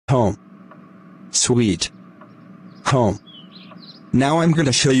Home. Sweet. Home. Now I'm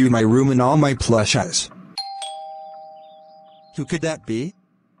gonna show you my room and all my plushes. Who could that be?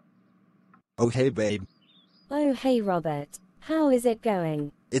 Oh hey babe. Oh hey Robert, how is it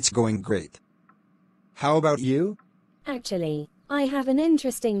going? It's going great. How about you? Actually, I have an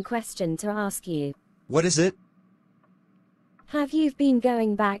interesting question to ask you. What is it? Have you been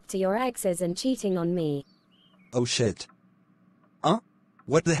going back to your exes and cheating on me? Oh shit.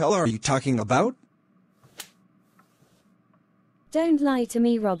 What the hell are you talking about? Don't lie to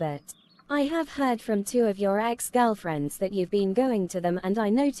me, Robert. I have heard from 2 of your ex-girlfriends that you've been going to them, and I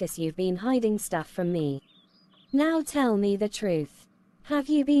notice you've been hiding stuff from me. Now tell me the truth. Have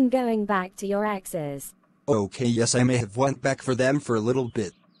you been going back to your exes? Okay, yes, I may have went back for them for a little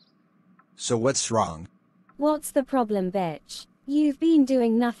bit. So what's wrong? What's the problem, bitch? You've been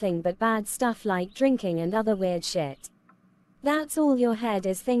doing nothing but bad stuff like drinking and other weird shit. That's all your head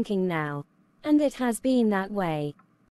is thinking now. And it has been that way.